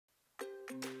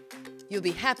You'll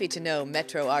be happy to know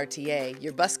Metro RTA,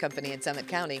 your bus company in Summit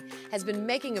County, has been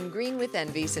making them green with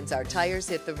envy since our tires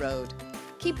hit the road.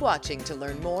 Keep watching to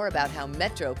learn more about how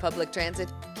Metro Public Transit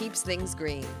keeps things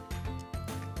green.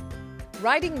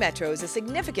 Riding Metro is a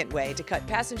significant way to cut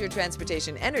passenger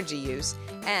transportation energy use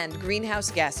and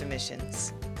greenhouse gas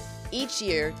emissions. Each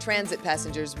year, transit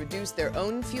passengers reduce their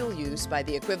own fuel use by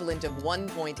the equivalent of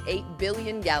 1.8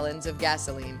 billion gallons of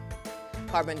gasoline.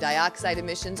 Carbon dioxide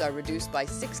emissions are reduced by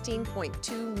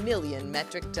 16.2 million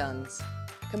metric tons.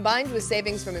 Combined with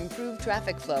savings from improved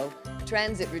traffic flow,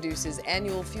 transit reduces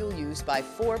annual fuel use by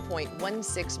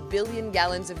 4.16 billion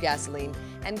gallons of gasoline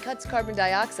and cuts carbon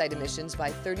dioxide emissions by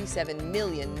 37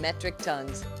 million metric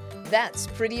tons. That's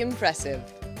pretty impressive.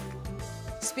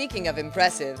 Speaking of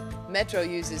impressive, Metro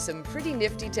uses some pretty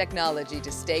nifty technology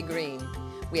to stay green.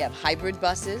 We have hybrid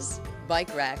buses,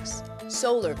 bike racks,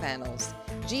 solar panels,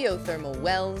 geothermal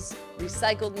wells,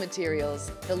 recycled materials.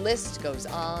 The list goes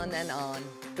on and on.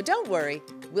 But don't worry,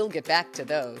 we'll get back to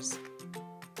those.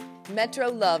 Metro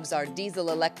loves our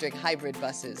diesel-electric hybrid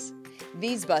buses.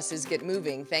 These buses get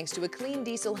moving thanks to a clean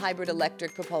diesel hybrid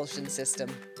electric propulsion system.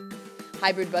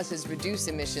 Hybrid buses reduce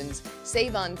emissions,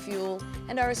 save on fuel,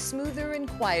 and are a smoother and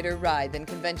quieter ride than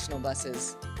conventional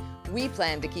buses. We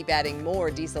plan to keep adding more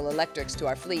diesel electrics to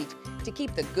our fleet to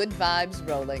keep the good vibes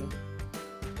rolling.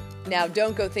 Now,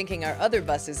 don't go thinking our other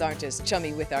buses aren't as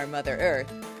chummy with our Mother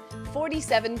Earth.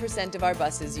 47% of our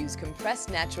buses use compressed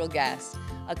natural gas,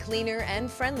 a cleaner and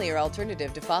friendlier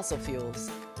alternative to fossil fuels.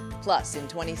 Plus, in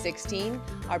 2016,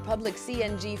 our public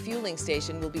CNG fueling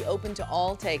station will be open to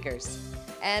all takers.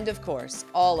 And of course,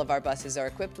 all of our buses are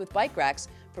equipped with bike racks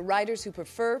for riders who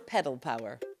prefer pedal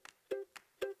power.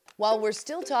 While we're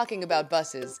still talking about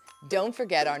buses, don't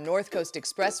forget our North Coast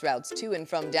Express routes to and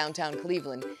from downtown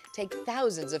Cleveland take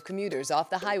thousands of commuters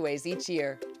off the highways each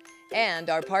year. And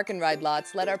our park and ride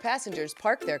lots let our passengers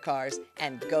park their cars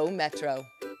and go Metro.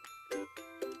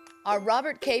 Our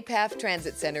Robert K. Paff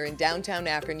Transit Center in downtown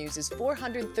Akron uses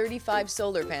 435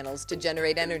 solar panels to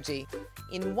generate energy.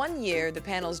 In 1 year, the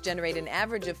panels generate an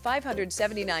average of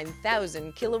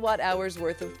 579,000 kilowatt hours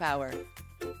worth of power.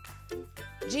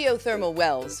 Geothermal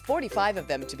wells, 45 of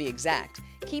them to be exact,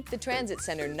 keep the transit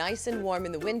center nice and warm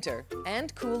in the winter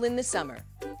and cool in the summer.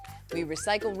 We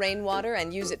recycle rainwater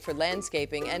and use it for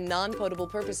landscaping and non-potable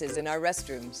purposes in our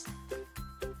restrooms.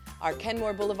 Our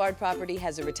Kenmore Boulevard property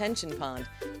has a retention pond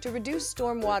to reduce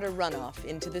stormwater runoff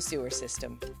into the sewer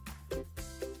system.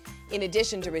 In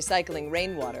addition to recycling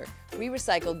rainwater, we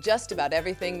recycle just about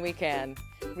everything we can.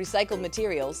 Recycled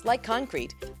materials, like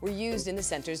concrete, were used in the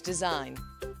center's design.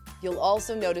 You'll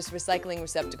also notice recycling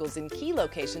receptacles in key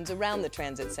locations around the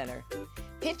transit center.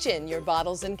 Pitch in your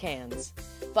bottles and cans.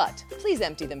 But please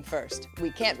empty them first. We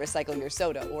can't recycle your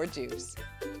soda or juice.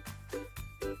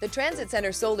 The transit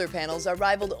center solar panels are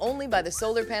rivaled only by the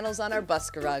solar panels on our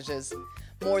bus garages.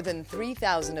 More than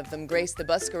 3,000 of them grace the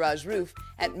bus garage roof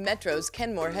at Metro's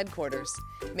Kenmore headquarters,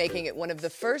 making it one of the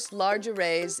first large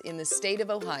arrays in the state of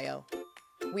Ohio.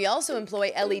 We also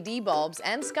employ LED bulbs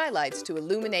and skylights to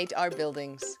illuminate our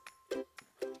buildings.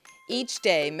 Each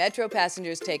day, Metro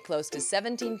passengers take close to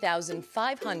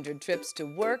 17,500 trips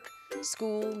to work,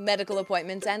 school, medical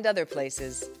appointments, and other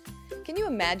places. Can you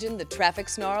imagine the traffic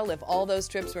snarl if all those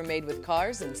trips were made with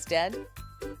cars instead?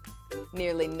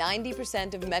 Nearly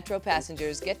 90% of Metro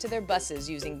passengers get to their buses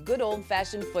using good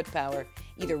old-fashioned foot power,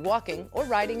 either walking or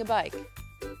riding a bike.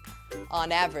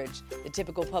 On average, the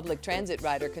typical public transit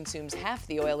rider consumes half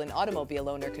the oil an automobile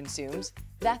owner consumes.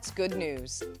 That's good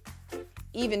news.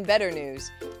 Even better news,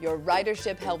 your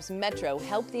ridership helps Metro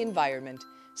help the environment.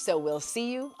 So we'll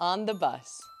see you on the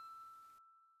bus.